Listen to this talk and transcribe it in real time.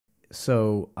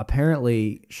So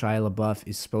apparently Shia LaBeouf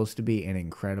is supposed to be an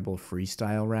incredible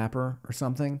freestyle rapper or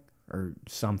something.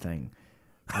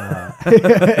 Uh,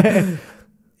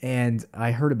 and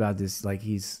I heard about this. Like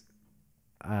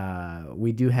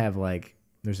we do have like,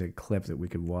 there's a clip that we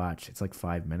could watch. It's like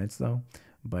 5 minutes though,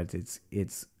 but it's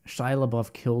Shia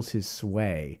LaBeouf kills his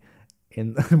sway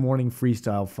in the morning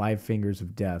freestyle. 5 Fingers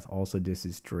of Death also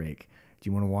disses Drake. Do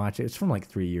you want to watch it? It's from like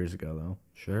 3 years ago though.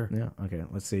 Sure. Yeah. Okay.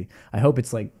 Let's see. I hope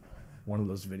it's like one of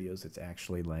those videos that's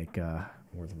actually like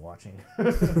worth watching.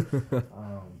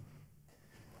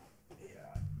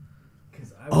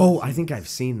 I think I've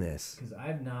seen this. Because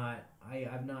I've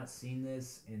not seen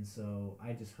this, and so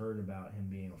I just heard about him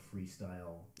being a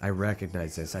freestyle. I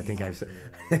recognize this. I think I've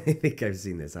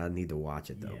seen this. I need to watch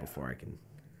it though before I can,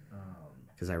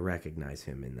 because I recognize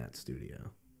him in that studio.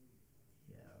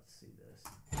 Yeah, let's see this.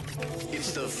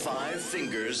 It's the 5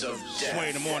 Fingers of Death. Sway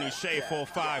in the morning, shade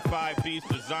 455 beats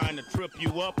designed to trip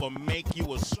you up or make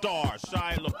you a star.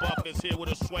 Shia LaBeouf is here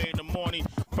with a Sway in the morning.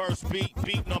 First beat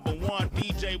number 1,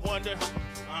 DJ Wonder.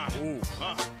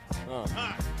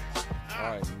 All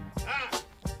right.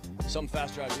 Something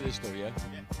faster after this though, yeah?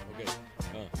 Okay.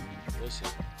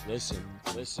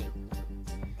 Listen.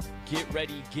 Get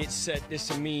ready, get set, this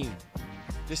a meme.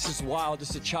 This is wild,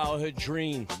 this a childhood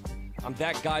dream. I'm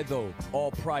that guy though, all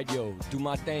pride yo. Do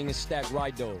my thing and stack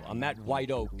ride though. I'm at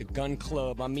White Oak, the gun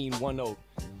club, I mean 1 Oak.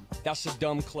 That's a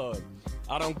dumb club.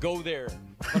 I don't go there,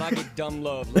 but I get dumb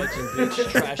love. Legend,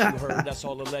 bitch. Trash you heard, that's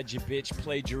all alleged, bitch.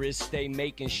 Plagiarist, stay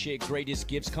making shit. Greatest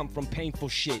gifts come from painful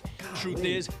shit. Truth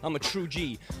is, I'm a true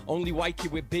G. Only white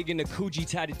kid with big and a Coogee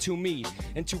tatted to me.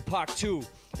 And Tupac too.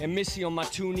 And Missy on my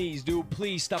 2 knees. Dude,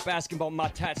 please stop asking about my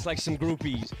tats like some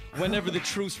groupies. Whenever the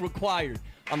truth's required,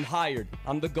 I'm hired.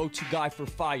 I'm the go-to guy for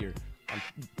fire.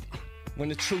 When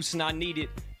the truth's not needed,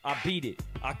 I beat it.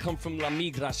 I come from La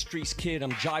Migra, streets kid,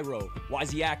 I'm gyro. Why's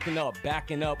he acting up,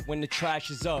 backing up when the trash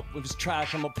is up? If it's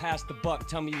trash, I'ma pass the buck.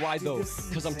 Tell me why though,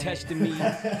 cause I'm testing me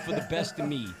for the best of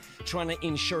me. Trying to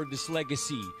ensure this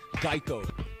legacy, Geico.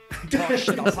 Talk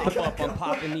shit, I'll pop up, I'm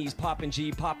popping these, popping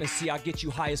G, popping C, I get you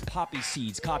high as poppy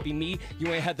seeds. Copy me, you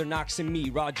ain't Heather Knox and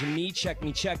me. Roger me, check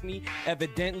me.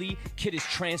 Evidently, kid is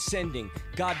transcending.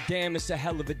 God damn, it's a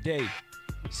hell of a day.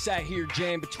 Sat here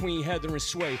jammed between Heather and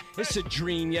Sway. It's a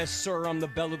dream, yes sir, I'm the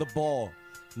belle of the ball.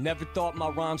 Never thought my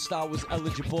rhyme style was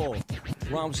eligible.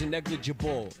 Rhymes are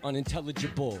negligible,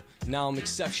 unintelligible. Now I'm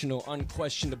exceptional,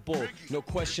 unquestionable. No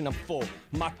question I'm full.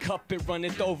 My cup it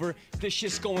runneth over. This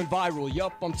shit's going viral.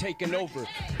 Yup, I'm taking over.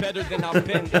 Better than I've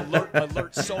been.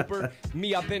 Alert, sober.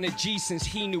 Me, I've been a G since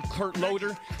he knew Kurt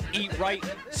Loder. Eat right,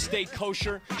 stay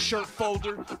kosher. Shirt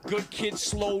folder. Good kid,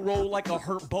 slow roll like a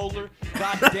hurt bowler.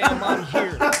 Goddamn, I'm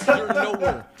here. You're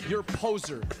nowhere. You're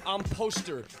poser. I'm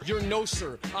poster. You're no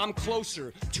sir. I'm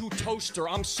closer. To toaster.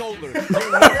 I'm solar.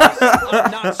 You're nervous.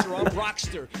 I'm not sir. I'm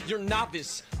rockster. You're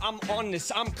novice. I'm on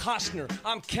this. I'm Costner.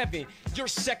 I'm Kevin. You're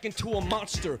second to a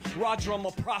monster. Roger, I'm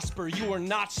a prosper. You are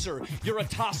not, sir. You're a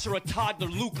tosser, a toddler.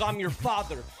 Luke, I'm your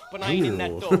father. But I ain't in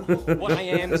that though. What I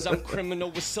am is I'm criminal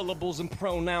with syllables and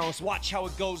pronouns. Watch how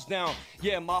it goes down.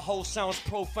 Yeah, my whole sounds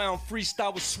profound.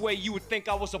 Freestyle with Sway. You would think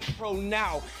I was a pro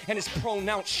now. And it's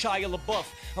pronounced Shia LaBeouf.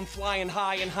 I'm flying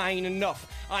high and high ain't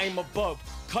enough. I am above.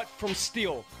 Cut from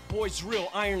steel. Boys real.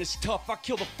 Iron is tough. I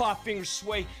kill the 5 fingers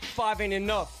Sway. 5 ain't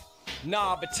enough.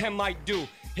 Nah, but 10 might do.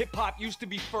 Hip-hop used to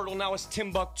be fertile, now it's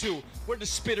Timbuktu. Where the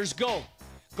spitters go?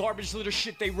 Garbage litter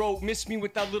shit they wrote. Miss me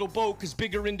with that little boat, cause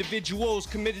bigger individuals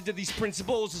committed to these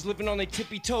principles is living on their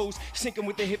tippy toes, sinking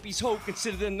with the hippies' hope,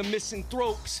 consider them the missing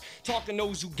throats. Talking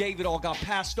those who gave it all got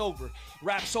passed over.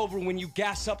 Rap's over when you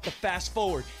gas up to fast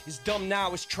forward. It's dumb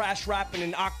now, it's trash rapping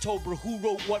in October. Who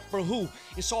wrote what for who?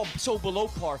 It's all so below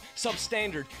par,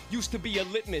 substandard. Used to be a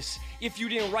litmus. If you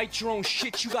didn't write your own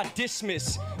shit, you got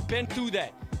dismissed. Been through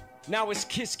that. Now it's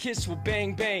kiss kiss with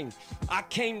bang bang. I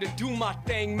came to do my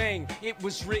thing, man. It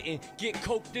was written, get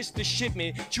coke, this the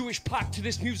shipment. Jewish pop to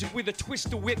this music with a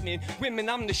twist of Whitman. Women,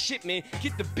 I'm the shipment.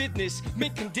 Get the business,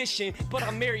 mid condition. But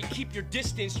I'm married, keep your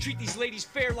distance. Treat these ladies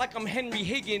fair like I'm Henry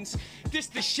Higgins. This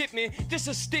the shipment, this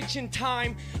a stitch in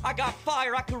time. I got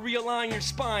fire, I can realign your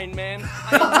spine, man.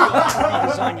 I ain't real, I can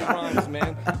redesign your rhymes,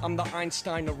 man. I'm the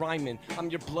Einstein of rhyming.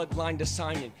 I'm your bloodline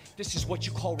assignment. This is what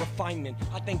you call refinement.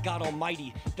 I thank God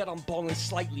Almighty that I'm balling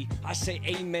slightly. I say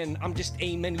amen, I'm just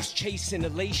amen who's chasing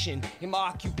elation in my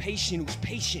occupation, who's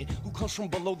patient, who comes from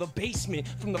below the basement,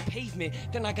 from the pavement.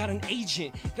 Then I got an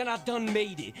agent, then I done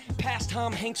made it. Past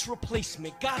Tom Hanks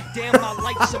replacement. God damn, my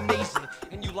life's amazing.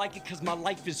 And you like it cause my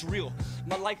life is real.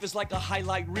 My life is like a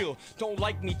highlight reel. Don't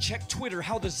like me, check Twitter,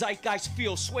 how the zeitgeist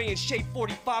feel. Sway and Shade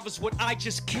 45 is what I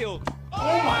just killed.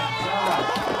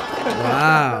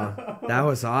 Wow, that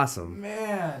was awesome.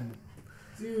 Man,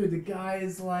 dude, the guy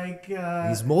is like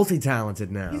He's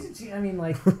multi-talented now. I mean,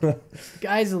 like,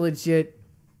 guy's a legit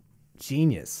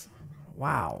genius.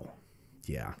 Wow,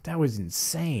 Yeah. that was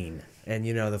insane. And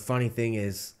you know, the funny thing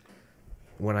is,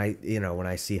 when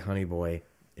I see Honey Boy,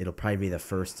 it'll probably be the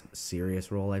first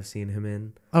serious role I've seen him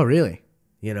in. Oh, really?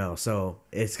 You know, so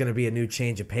it's gonna be a new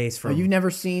change of pace from You've never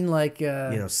seen like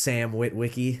Sam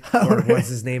Witwicky or what's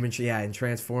his name in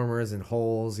Transformers and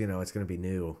Holes. You know, it's gonna be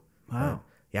new. Wow. But,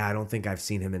 yeah, I don't think I've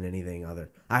seen him in anything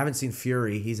other. I haven't seen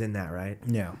Fury. He's in that, right?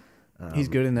 Yeah, he's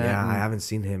good in that. Yeah, I haven't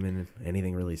seen him in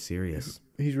anything really serious.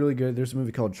 He's really good. There's a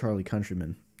movie called Charlie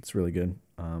Countryman. It's really good.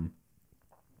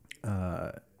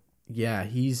 Yeah,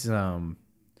 he's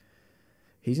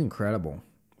incredible.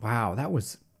 Wow, that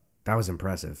was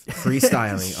impressive.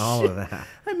 Freestyling, all of that.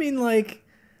 I mean, like,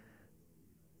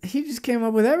 he just came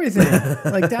up with everything.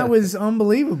 Like, that was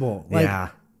unbelievable. Like, Yeah.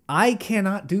 I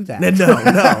cannot do that. No way.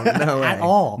 At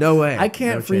all. No way. I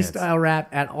can't No chance. freestyle rap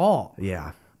at all.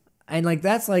 Yeah. And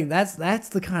that's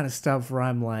the kind of stuff where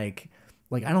I'm like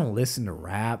I don't listen to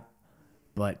rap,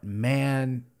 but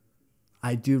man,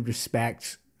 I do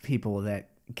respect people that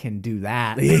can do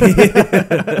that.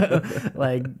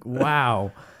 Like,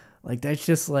 wow. Like, that's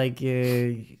just like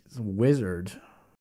a wizard.